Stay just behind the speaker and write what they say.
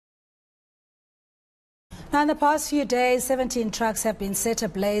Now, in the past few days, 17 trucks have been set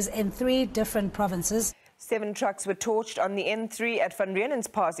ablaze in 3 different provinces. 7 trucks were torched on the N3 at Van Riemen's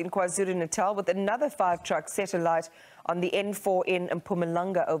Pass in KwaZulu-Natal, with another 5 trucks set alight on the N4 in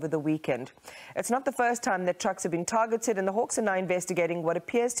Mpumalanga over the weekend. It's not the first time that trucks have been targeted, and the Hawks are now investigating what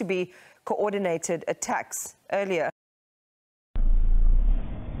appears to be coordinated attacks. Earlier,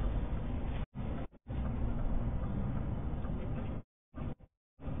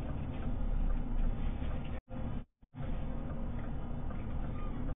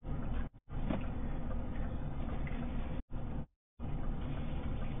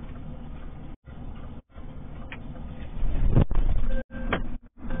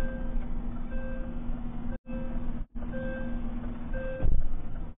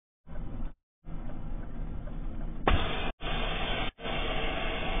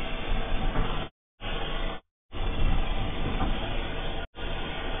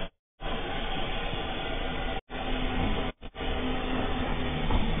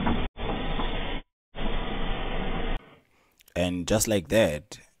 and just like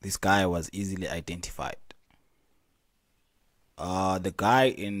that, this guy was easily identified. The guy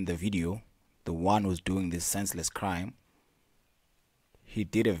in the video, the one who's doing this senseless crime, he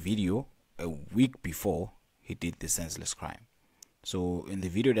did a video a week before he did the senseless crime. So in the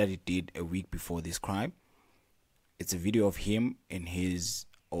video that he did a week before this crime, it's a video of him in his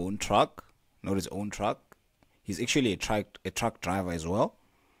own truck, not his own truck. He's actually a truck driver as well.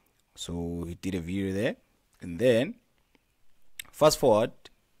 So he did a video there, and then fast forward,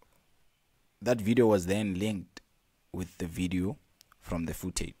 that video was then linked with the video from the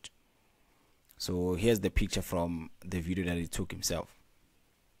footage. So here's the picture from the video that he took himself.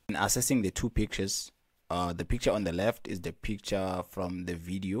 In assessing the 2 pictures, the picture on the left is the picture from the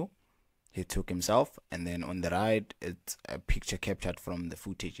video he took himself, and then on the right it's a picture captured from the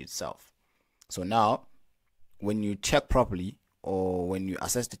footage itself. So now when you check properly, or when you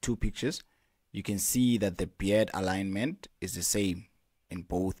assess the 2 pictures, you can see that the beard alignment is the same in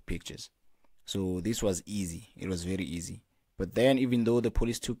both pictures. So this was easy. It was very easy. But then, even though the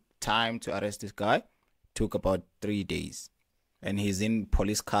police took time to arrest this guy, it took about 3 days, and he's in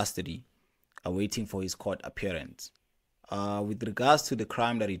police custody awaiting for his court appearance. With regards to the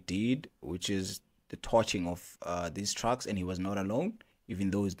crime that he did, which is the torching of these trucks, and he was not alone,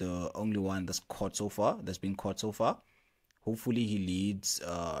 even though he's the only one that's been caught so far. Hopefully he leads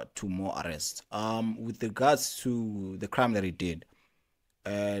to more arrests. With regards to the crime that he did,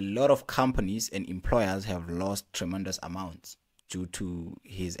 a lot of companies and employers have lost tremendous amounts due to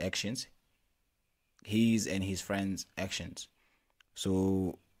his actions, his and his friends' actions.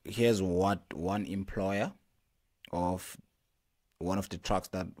 So here's what one employer of one of the trucks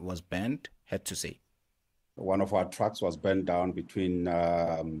that was burned had to say. One of our trucks was burned down between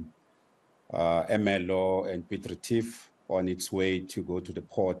MLO and Piet Retief on its way to go to the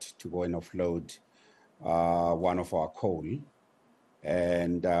port to go and offload one of our coal.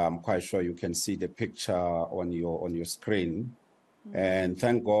 And I'm quite sure you can see the picture on your screen. And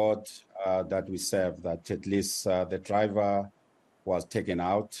thank God that we serve that at least the driver was taken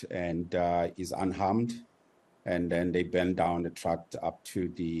out and is unharmed. And then they burned down the truck up to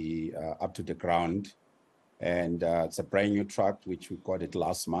the ground. And it's a brand new truck, which we got it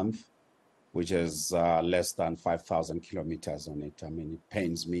last month, which is less than 5,000 kilometers on it. I mean, it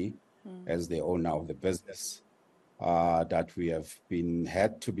pains me as the owner of the business that we have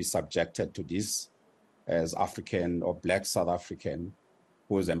had to be subjected to this as African or Black South African,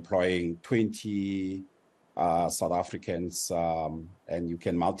 who is employing 20 South Africans, and you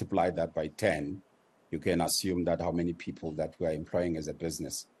can multiply that by 10. You can assume that how many people that we are employing as a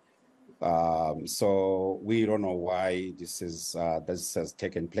business. So we don't know why this has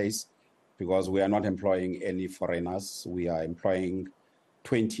taken place, because we are not employing any foreigners. We are employing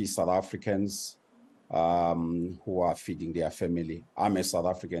 20 South Africans who are feeding their family. I'm a South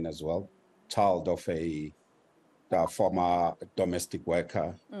African as well, child of a former domestic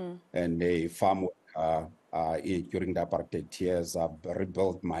worker and a farm worker during the apartheid years. I've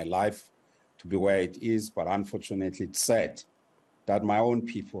rebuilt my life to be where it is, but unfortunately it's sad that my own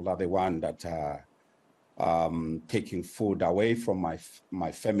people are the one that are taking food away from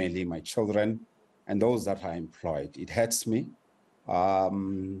my family, my children, and those that are employed. It hurts me.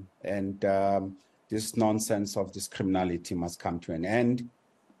 This nonsense of this criminality must come to an end,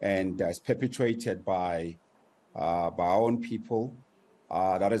 and it's perpetuated by our own people.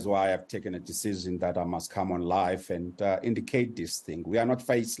 That is why I've taken a decision that I must come on live and indicate this thing. We are not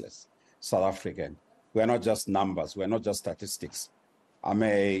faceless South African. We are not just numbers. We are not just statistics. I'm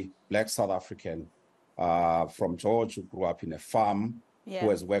a Black South African from George who grew up in a farm Yeah. who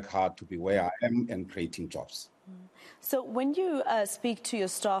has worked hard to be where I am and creating jobs. So when you speak to your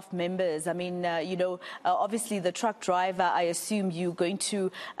staff members, I mean, obviously the truck driver, I assume you're going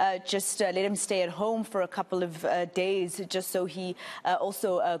to just let him stay at home for a couple of days just so he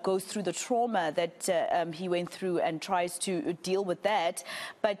also goes through the trauma that he went through and tries to deal with that.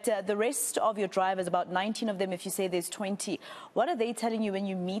 But the rest of your drivers, about 19 of them, if you say there's 20, what are they telling you when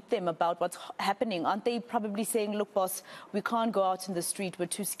you meet them about what's happening? Aren't they probably saying, look, boss, we can't go out in the street, we're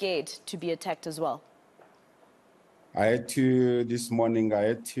too scared to be attacked as well? This morning, I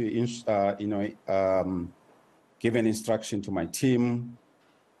had to, give an instruction to my team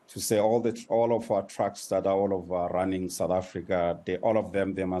to say all of our trucks that are all over running South Africa, all of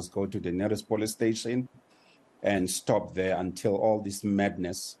them, they must go to the nearest police station and stop there until all this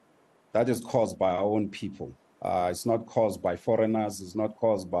madness that is caused by our own people. It's not caused by foreigners, it's not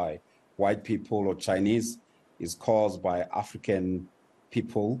caused by white people or Chinese, it's caused by African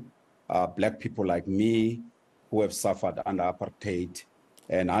people, black people like me, who have suffered under apartheid.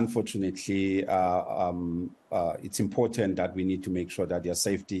 And unfortunately, it's important that we need to make sure that their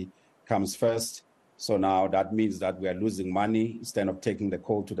safety comes first. So now that means that we are losing money instead of taking the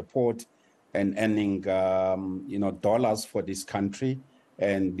coal to the port and earning, dollars for this country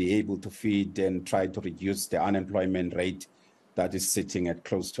and be able to feed and try to reduce the unemployment rate that is sitting at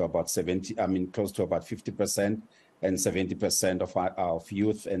close to about 50%. And 70% of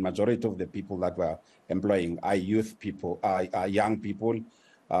youth, and majority of the people that we're employing are youth people, are young people,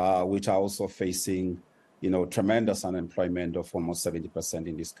 which are also facing, tremendous unemployment of almost 70%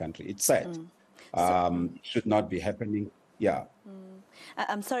 in this country. It's sad. It should not be happening. Yeah.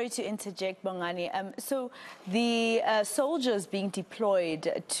 I'm sorry to interject, Bongani. So the soldiers being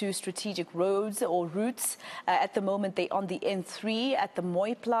deployed to strategic roads or routes, at the moment they're on the N3 at the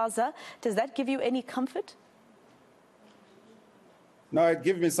Moy Plaza. Does that give you any comfort? No, it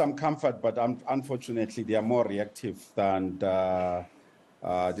gives me some comfort, but unfortunately, they are more reactive than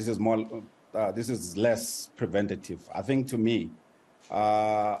this is less preventative. I think, to me,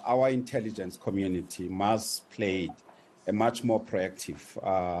 our intelligence community must play a much more proactive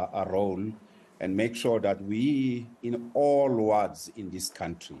role and make sure that we, in all wards in this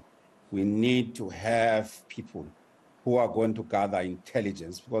country, we need to have people who are going to gather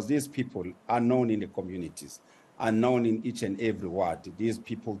intelligence, because these people are known in the communities, are known in each and every ward. These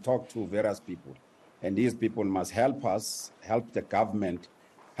people talk to various people, and these people must help us, help the government,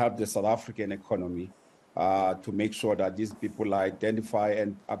 help the South African economy to make sure that these people are identified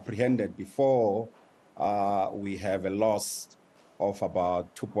and apprehended before we have a loss of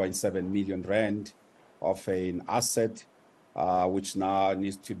about 2.7 million rand of an asset, which now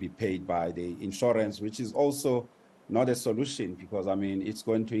needs to be paid by the insurance, which is also not a solution, because, it's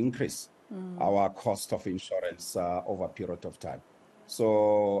going to increase our cost of insurance over a period of time.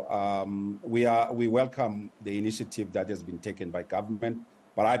 So we welcome the initiative that has been taken by government,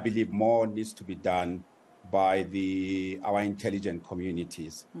 but I believe more needs to be done by our intelligent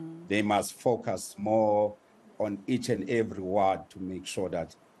communities. They must focus more on each and every ward to make sure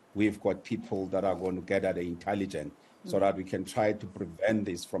that we've got people that are going to gather the intelligence so that we can try to prevent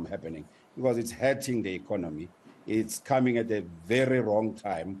this from happening, because it's hurting the economy. It's coming at a very wrong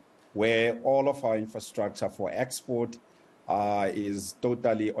time, where all of our infrastructure for export is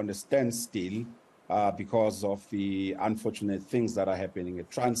totally on a standstill because of the unfortunate things that are happening at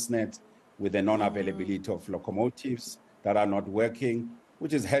Transnet, with the non-availability of locomotives that are not working,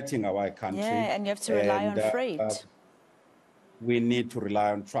 which is hurting our country. Yeah, and you have to rely on freight. We need to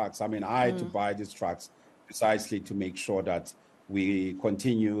rely on trucks. I had to buy these trucks precisely to make sure that we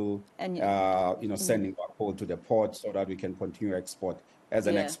continue, sending our coal to the port so that we can continue export as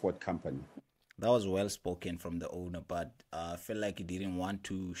an export company. That was well spoken from the owner, but I feel like he didn't want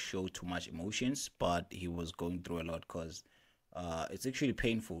to show too much emotions, but he was going through a lot, because it's actually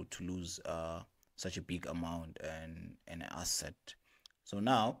painful to lose such a big amount and an asset. So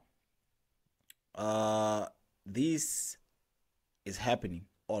now, this is happening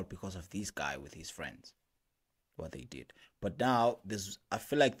all because of this guy with his friends, what they did. But now I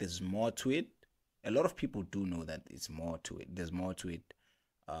feel like there's more to it. A lot of people do know that it's more to it. There's more to it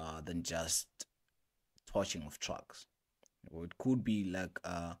than just torching of trucks. Or it could be like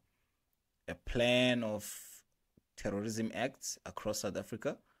a plan of terrorism acts across South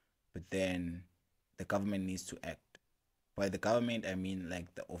Africa, but then the government needs to act. By the government, I mean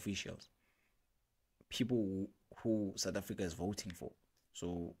like the officials, people who South Africa is voting for.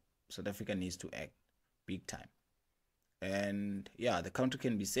 So South Africa needs to act big time. And yeah, the country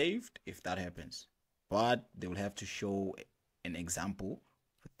can be saved if that happens, but they will have to show an example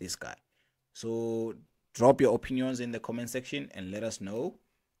with this guy. So drop your opinions in the comment section and let us know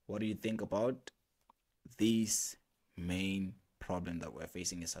what do you think about these main problems that we're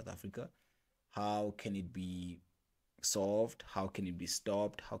facing in South Africa. How can it be solved? How can it be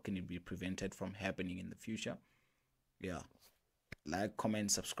stopped? How can it be prevented from happening in the future? Yeah, like,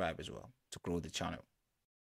 comment, subscribe as well to grow the channel.